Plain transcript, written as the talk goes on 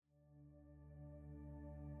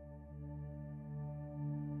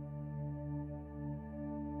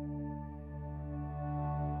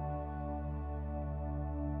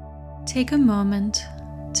Take a moment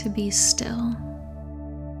to be still,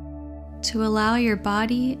 to allow your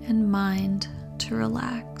body and mind to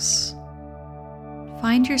relax.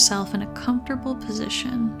 Find yourself in a comfortable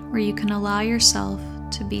position where you can allow yourself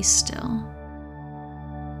to be still.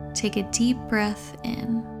 Take a deep breath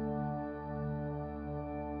in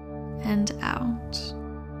and out,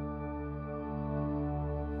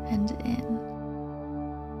 and in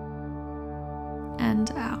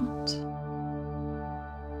and out.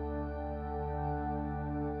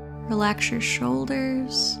 Relax your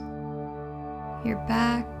shoulders, your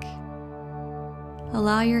back.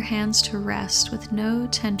 Allow your hands to rest with no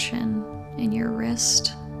tension in your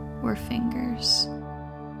wrist or fingers.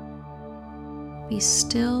 Be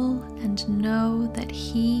still and know that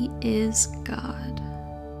He is God.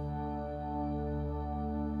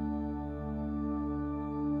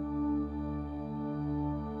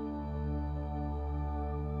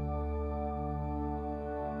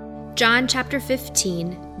 John chapter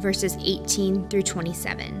 15, verses 18 through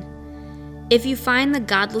 27. If you find the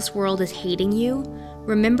godless world is hating you,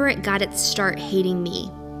 remember it got its start hating me.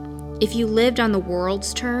 If you lived on the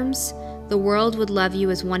world's terms, the world would love you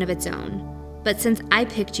as one of its own. But since I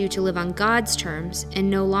picked you to live on God's terms and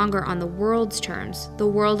no longer on the world's terms, the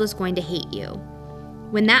world is going to hate you.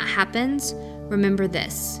 When that happens, remember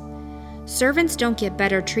this: servants don't get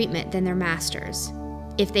better treatment than their masters.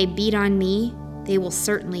 If they beat on me, they will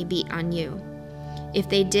certainly beat on you. If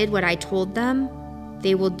they did what I told them,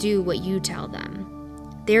 they will do what you tell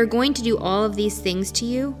them. They are going to do all of these things to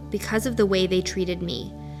you because of the way they treated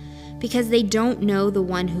me, because they don't know the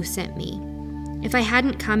one who sent me. If I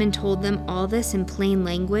hadn't come and told them all this in plain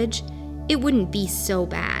language, it wouldn't be so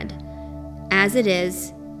bad. As it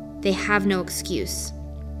is, they have no excuse.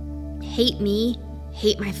 Hate me,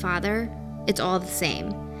 hate my Father, it's all the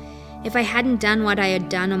same. If I hadn't done what I had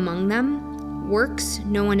done among them, works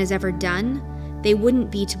no one has ever done, they wouldn't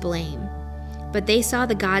be to blame. But they saw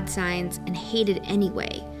the God signs and hated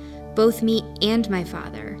anyway, both me and my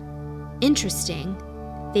Father. Interesting,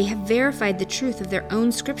 they have verified the truth of their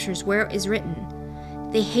own scriptures where it is written.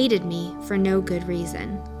 They hated me for no good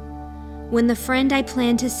reason. When the friend I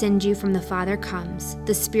plan to send you from the Father comes,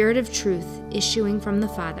 the Spirit of truth issuing from the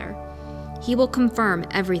Father, He will confirm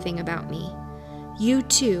everything about me. You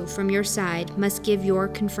too, from your side, must give your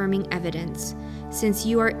confirming evidence, since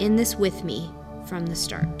you are in this with me from the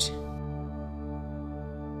start.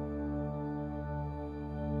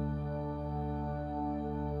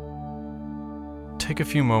 Take a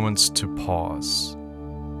few moments to pause.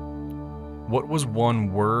 What was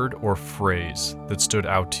one word or phrase that stood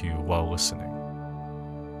out to you while listening?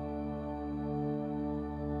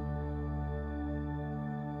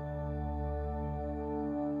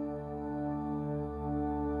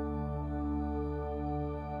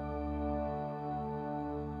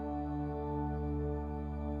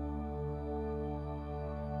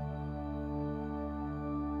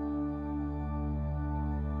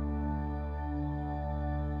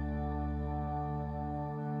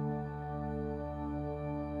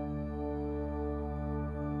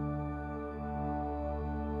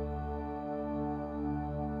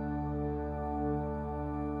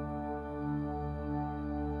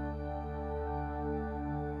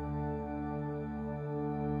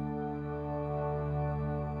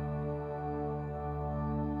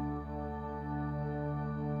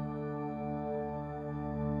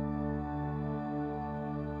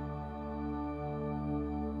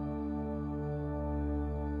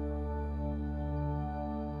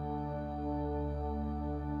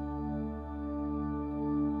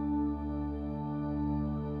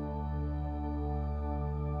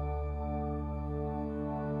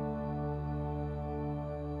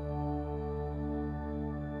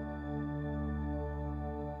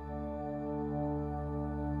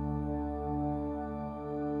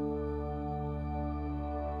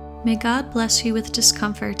 May God bless you with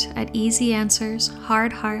discomfort at easy answers,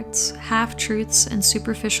 hard hearts, half-truths, and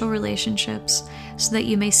superficial relationships, so that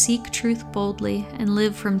you may seek truth boldly and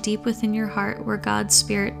live from deep within your heart where God's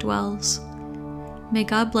Spirit dwells. May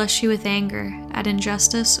God bless you with anger at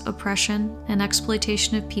injustice, oppression, and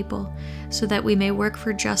exploitation of people, so that we may work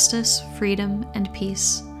for justice, freedom, and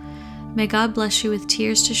peace. May God bless you with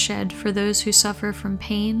tears to shed for those who suffer from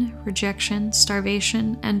pain, rejection,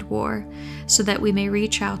 starvation, and war, so that we may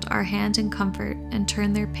reach out our hand in comfort and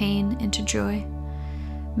turn their pain into joy.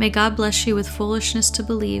 May God bless you with foolishness to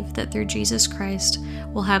believe that through Jesus Christ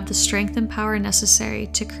we'll have the strength and power necessary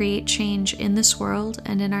to create change in this world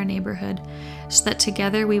and in our neighborhood, so that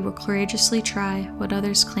together we will courageously try what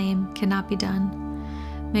others claim cannot be done.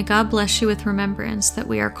 May God bless you with remembrance that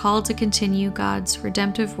we are called to continue God's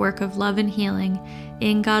redemptive work of love and healing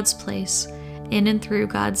in God's place, in and through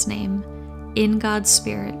God's name, in God's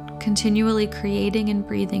Spirit, continually creating and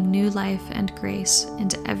breathing new life and grace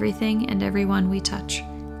into everything and everyone we touch.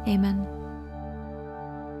 Amen.